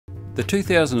The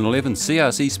 2011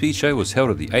 CRC Speedshow was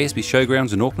held at the ASB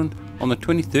Showgrounds in Auckland on the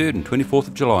 23rd and 24th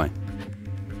of July.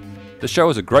 The show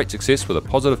was a great success with a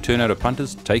positive turnout of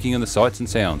punters taking in the sights and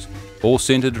sounds, all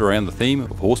centred around the theme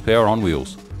of horsepower on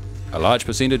wheels. A large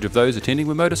percentage of those attending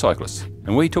were motorcyclists,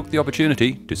 and we took the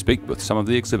opportunity to speak with some of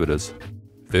the exhibitors.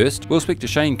 First, we'll speak to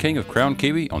Shayne King of Crown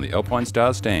Kiwi on the Alpine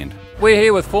Stars stand. We're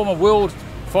here with former World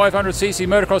 500cc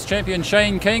motocross champion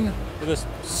Shayne King with this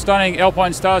stunning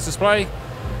Alpine Stars display.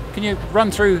 Can you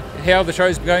run through how the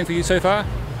show's been going for you so far?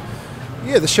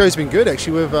 Yeah, the show's been good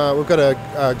actually. We've got a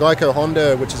Geico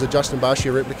Honda, which is a Justin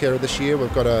Barcia replica of this year.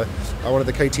 We've got one of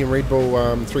the KTM Red Bull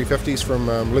 350s from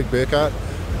Luke Burkhardt.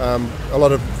 A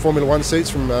lot of Formula One suits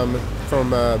from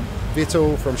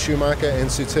Vettel, from Schumacher and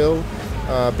Sutil,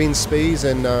 Ben Spies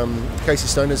and Casey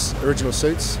Stoner's original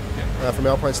suits from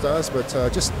Alpine Stars. But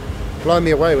just blowing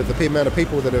me away with the amount of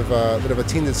people that have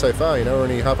attended so far. You know, we're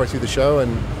only halfway through the show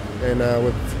and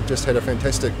we've just had a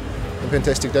fantastic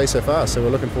day so far, so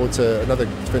we're looking forward to another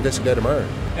fantastic day tomorrow.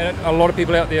 And a lot of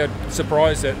people out there are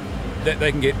surprised that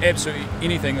they can get absolutely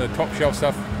anything, the top shelf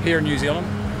stuff here in New Zealand.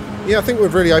 Yeah, I think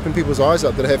we've really opened people's eyes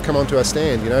up that have come onto our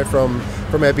stand. You know, from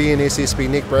our BNS SB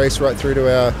neck brace right through to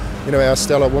our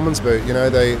Stella women's boot. You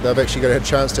know, they've actually got a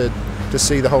chance to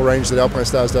see the whole range that Alpine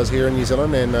Stars does here in New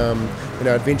Zealand, and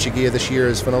adventure gear this year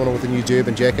is phenomenal with the new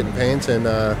Durban jacket and pant, and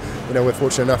we're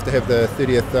fortunate enough to have the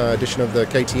 30th edition of the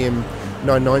KTM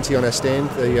 990 on our stand,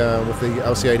 with the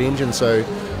LC8 engine. So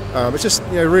it's just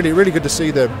really good to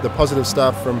see the positive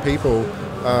stuff from people,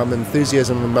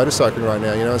 enthusiasm in motorcycling right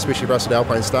now. You know, especially for us at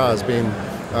Alpine Stars, being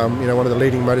one of the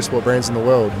leading motorsport brands in the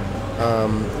world.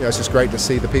 It's just great to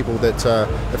see the people that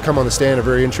have come on the stand are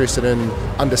very interested in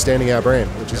understanding our brand,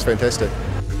 which is fantastic.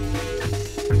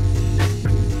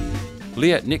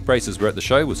 Leatt neck braces were at the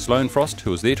show with Sloan Frost, who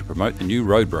was there to promote the new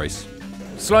road brace.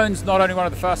 Sloan's not only one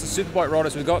of the fastest superbike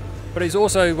riders we've got, but he's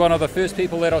also one of the first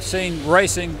people that I've seen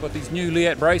racing with these new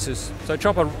Leatt braces. So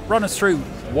Chopper, run us through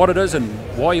what it is and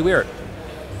why you wear it.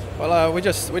 Well, we're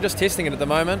just testing it at the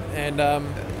moment, and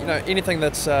anything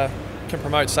that's can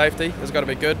promote safety has got to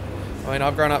be good. I mean,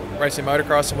 I've grown up racing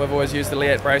motocross, and we've always used the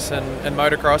Leatt brace in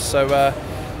motocross. So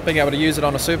being able to use it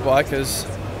on a superbike is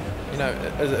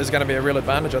going to be a real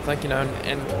advantage, I think. And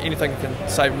anything can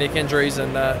save neck injuries,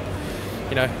 and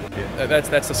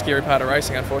that's the scary part of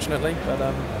racing, unfortunately.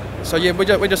 But so yeah,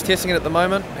 we're just testing it at the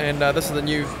moment, and this is the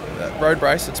new road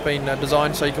brace. It's been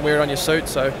designed so you can wear it on your suit,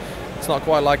 so it's not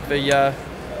quite like the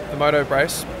moto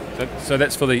brace. So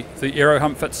that's for the aero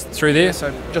hump fits through there? Yeah, so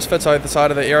it just fits over the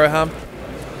side of the aero hump,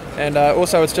 and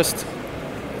also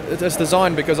it's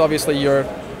designed because obviously you're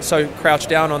so crouched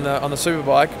down on the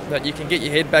superbike that you can get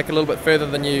your head back a little bit further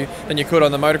than you could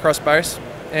on the motocross brace.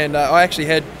 And I actually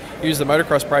had used the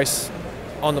motocross brace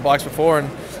on the bikes before, and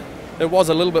it was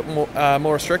a little bit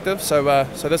more restrictive. So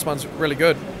this one's really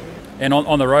good. And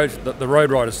on the road, the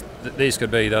road riders, these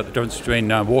could be the difference between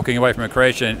walking away from a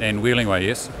crash and wheeling away.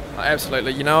 Yes.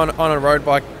 Absolutely. On a road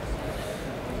bike,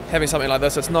 having something like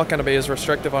this, it's not going to be as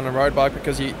restrictive on a road bike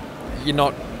because you're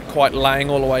not quite laying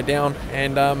all the way down,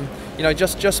 and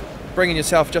just bringing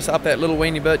yourself just up that little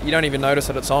weeny bit, you don't even notice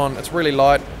that it's on. It's really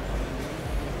light,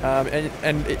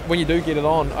 when you do get it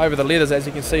on over the leathers, as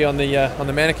you can see on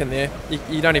the mannequin there,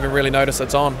 you don't even really notice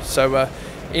it's on. So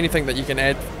anything that you can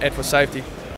add for safety.